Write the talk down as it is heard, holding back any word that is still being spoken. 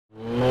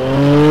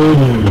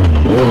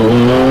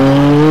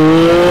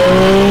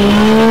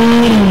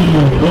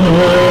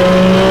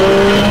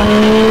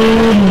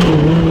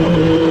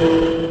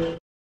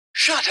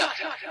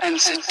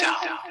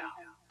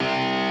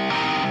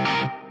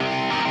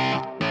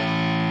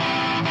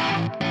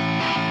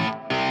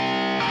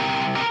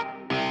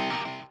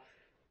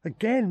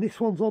Again, this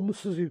one's on the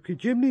Suzuki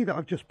Jimny that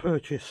I've just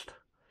purchased.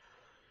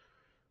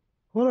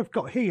 What I've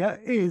got here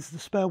is the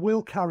spare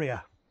wheel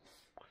carrier.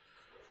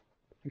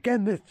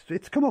 Again,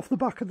 it's come off the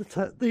back of the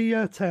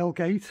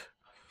tailgate,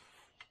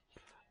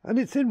 and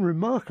it's in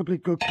remarkably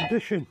good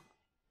condition.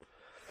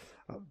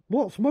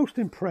 What's most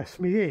impressed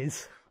me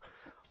is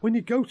when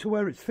you go to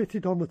where it's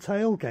fitted on the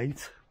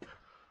tailgate,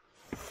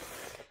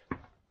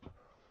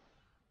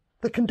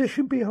 the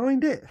condition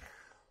behind it.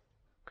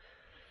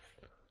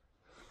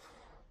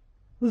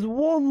 There's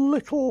one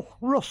little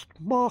rust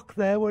mark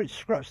there where it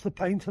scratched the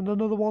paint, and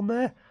another one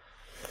there.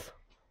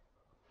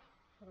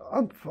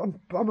 I'm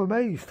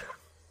amazed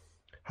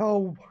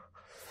how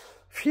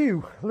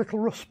few little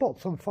rust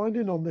spots I'm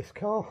finding on this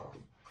car.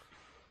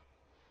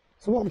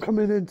 So what I'm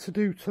coming in to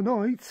do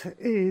tonight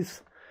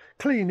is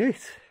clean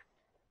it,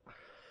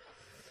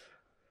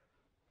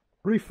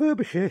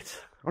 refurbish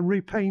it and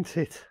repaint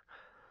it.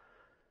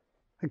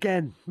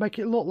 Again, make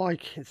it look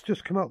like it's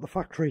just come out the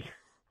factory.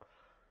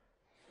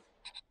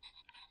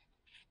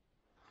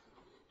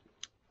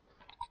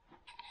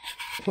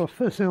 So the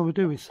first thing I'm going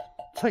to do is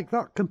take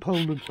that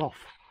component off.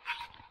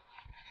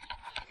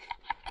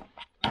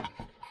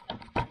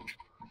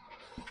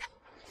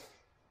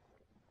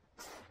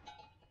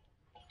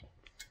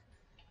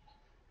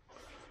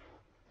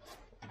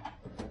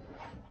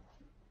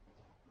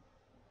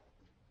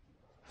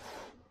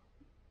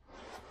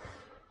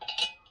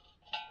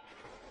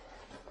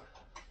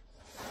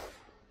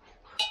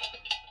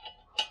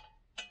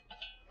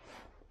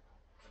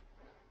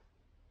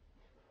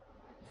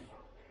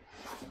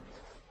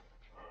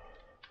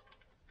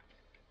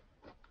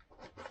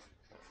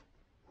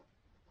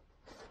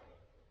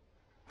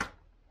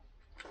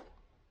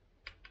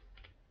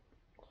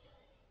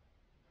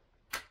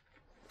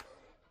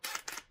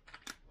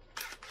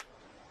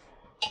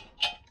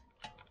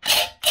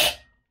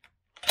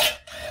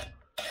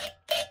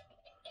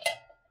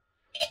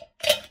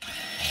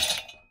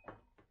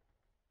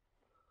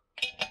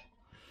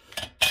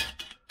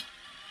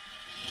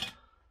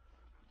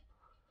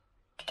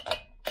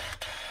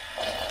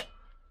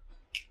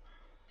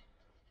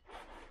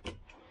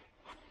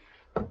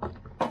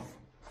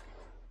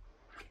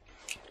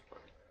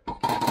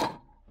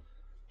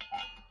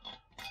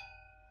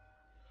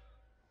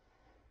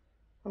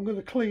 I'm going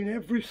to clean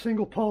every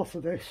single part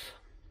of this.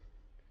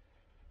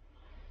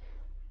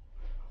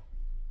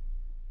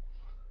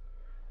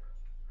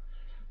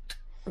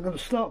 I'm going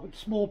to start with the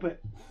small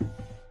bit.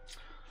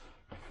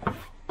 I'm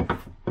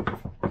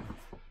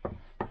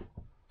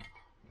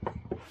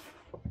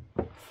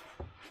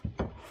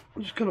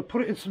just going to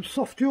put it in some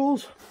soft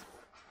jaws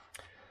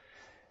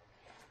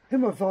in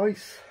my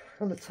vise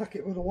and attack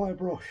it with a wire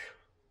brush.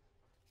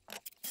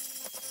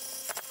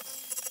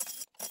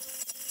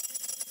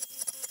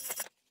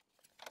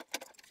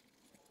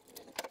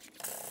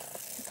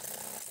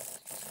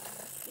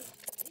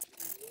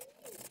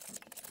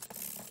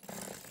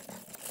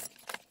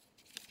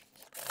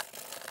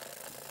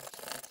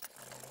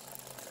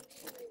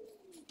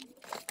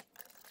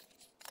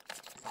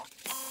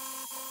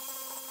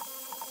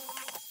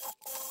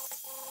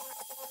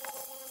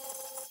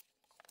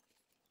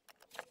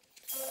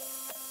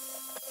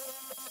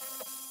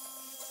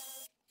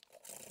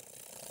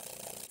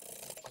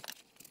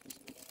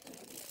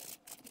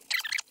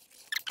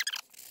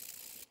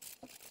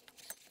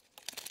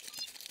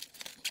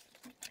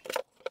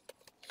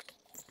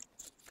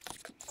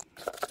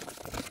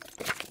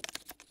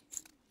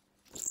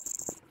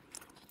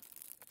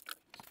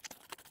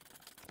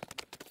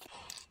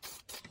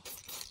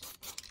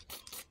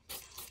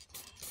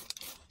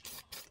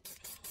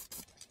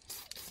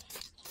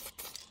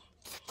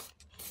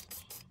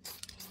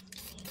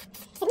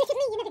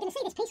 Admittedly, you're never going to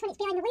see this piece when it's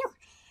behind the wheel.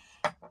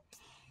 I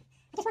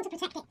just want to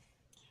protect it.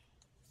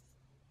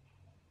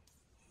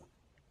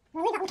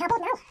 We'll leave that on the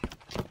cardboard now.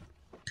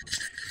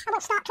 And we'll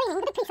start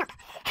cleaning the big piece up.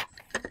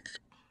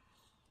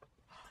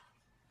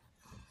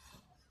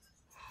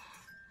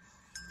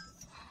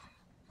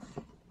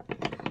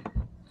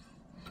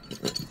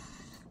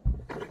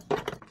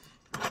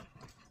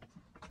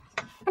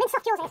 I'm in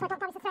soft jaws here so I don't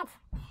damage the threads.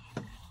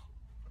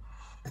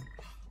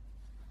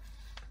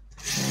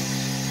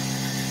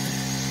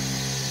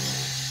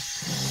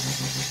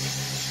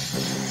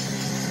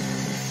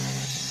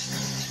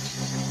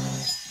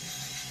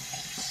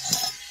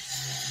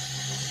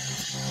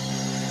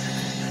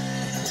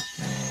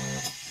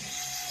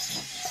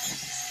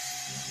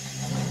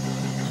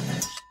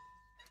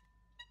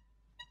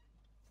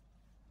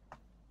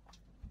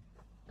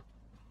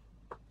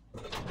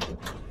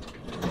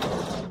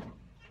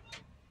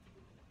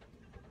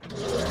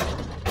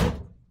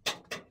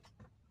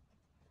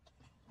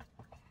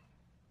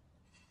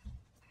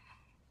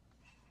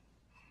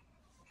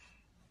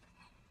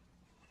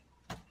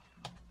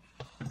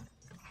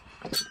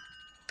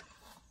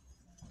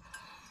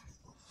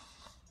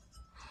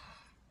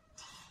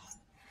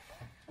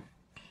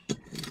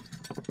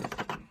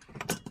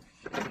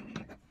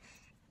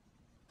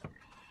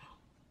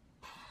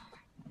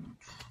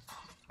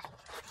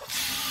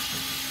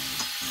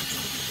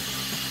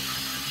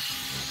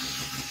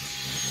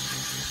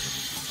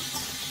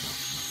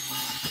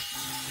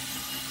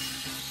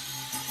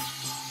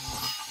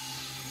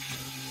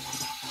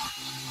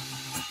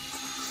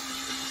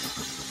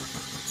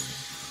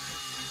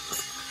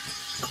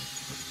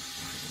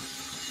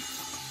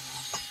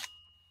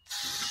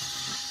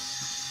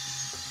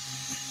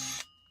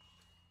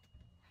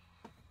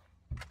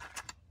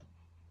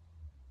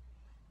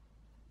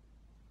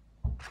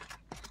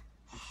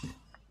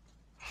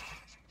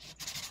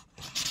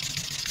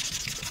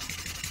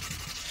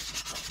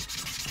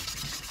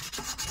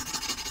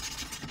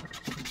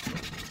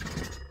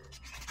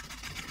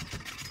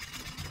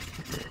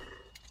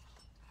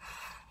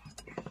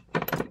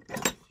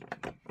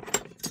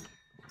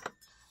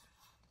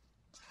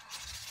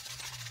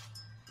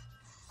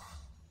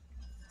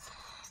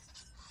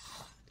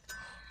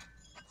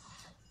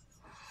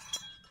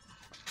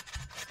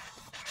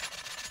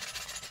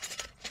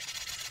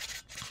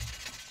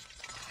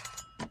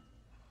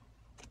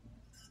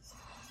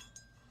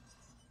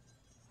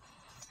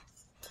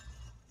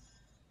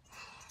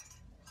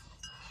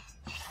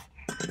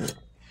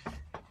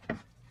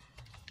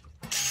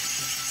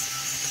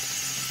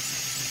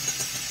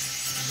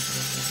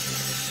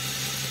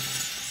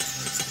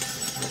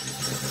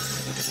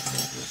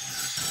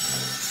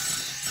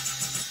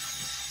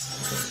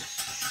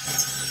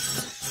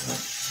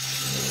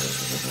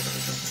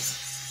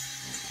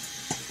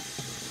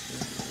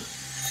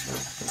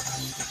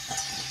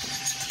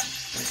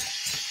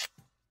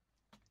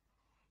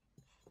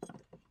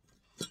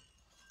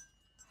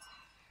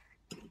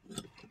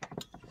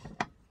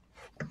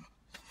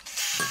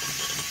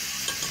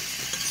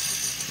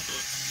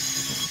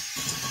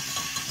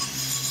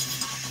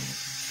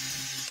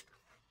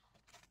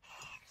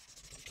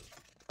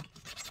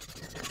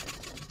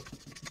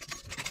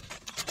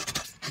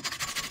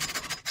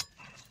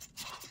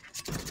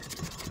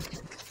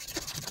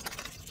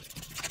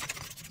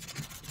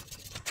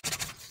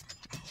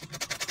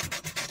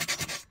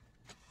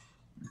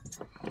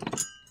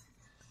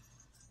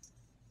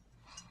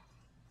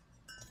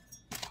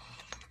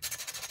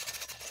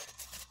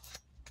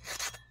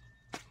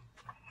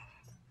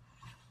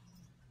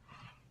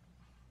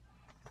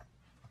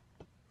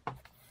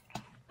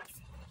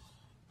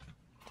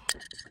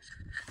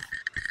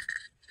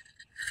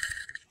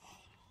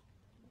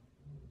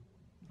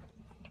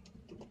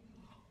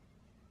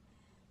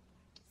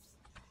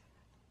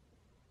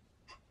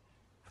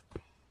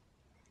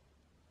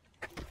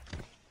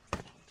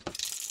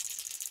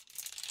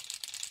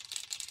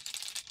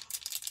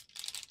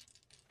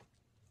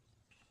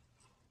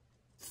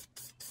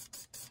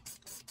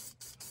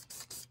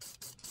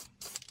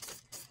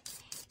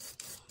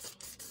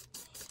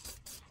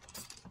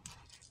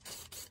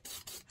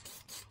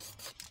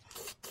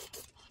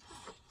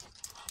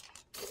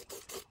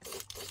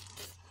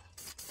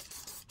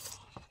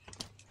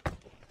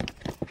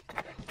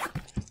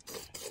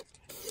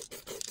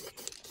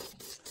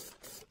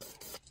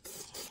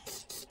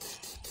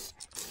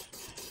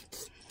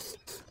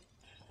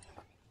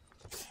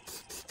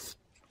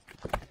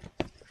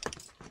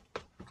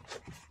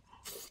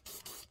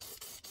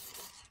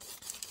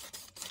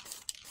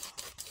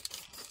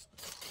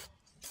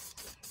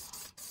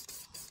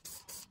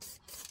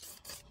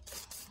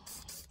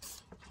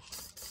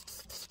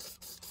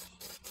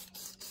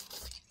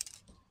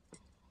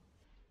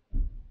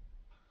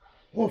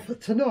 Well, for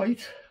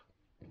tonight,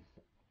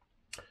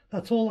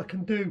 that's all I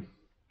can do,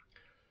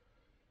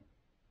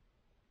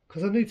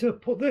 because I need to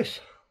put this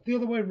the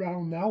other way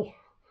round now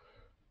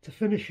to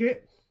finish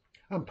it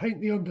and paint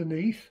the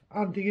underneath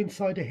and the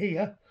inside of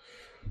here.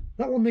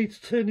 That one needs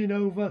turning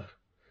over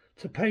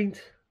to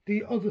paint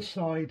the other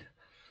side.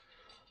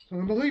 So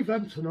I'm going to leave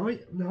them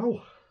tonight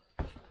now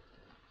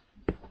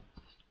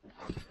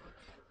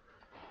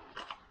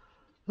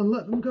and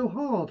let them go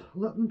hard,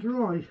 let them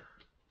dry.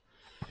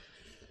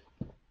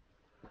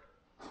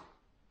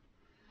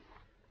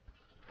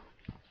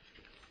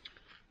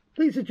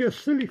 These are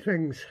just silly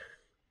things,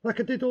 like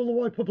I did all the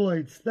wiper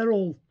blades, they're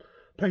all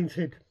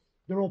painted,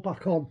 they're all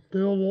back on,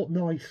 they all look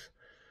nice.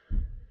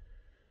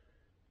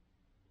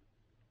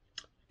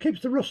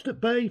 Keeps the rust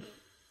at bay,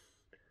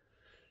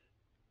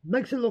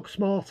 makes it look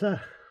smarter.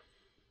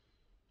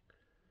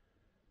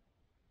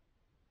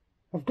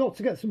 I've got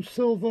to get some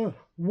silver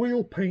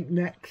wheel paint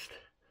next,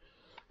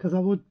 because I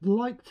would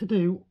like to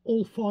do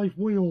all 5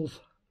 wheels.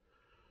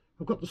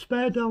 I've got the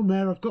spare down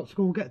there, I've got to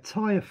go and get a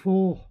tyre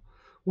for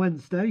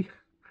Wednesday.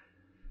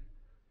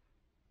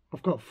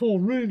 I've got 4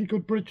 really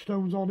good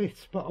Bridgestones on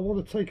it, but I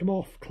want to take them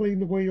off, clean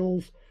the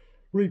wheels,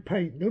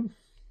 repaint them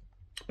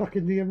back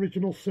in the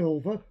original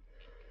silver.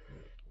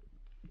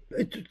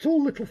 It's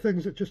all little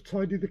things that just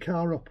tidy the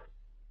car up.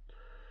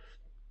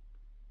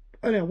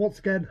 Anyway, once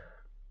again,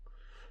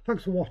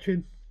 thanks for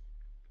watching.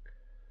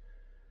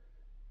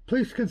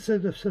 Please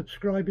consider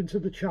subscribing to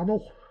the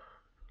channel.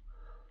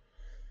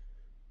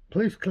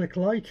 Please click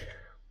like,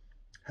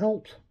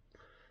 helps.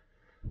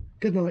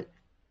 Good night.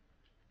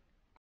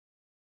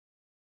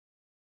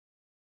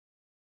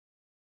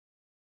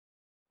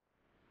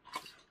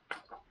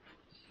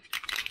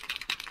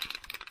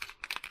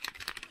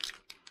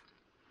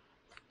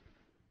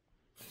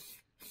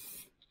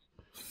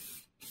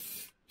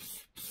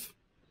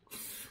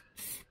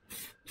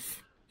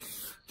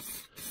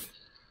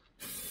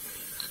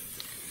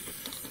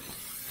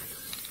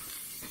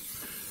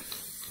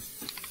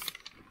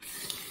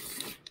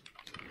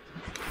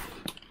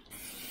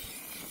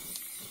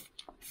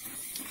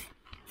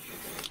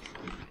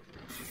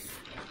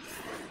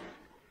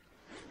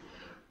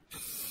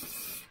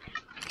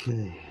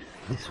 Okay,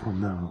 this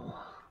one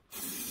now.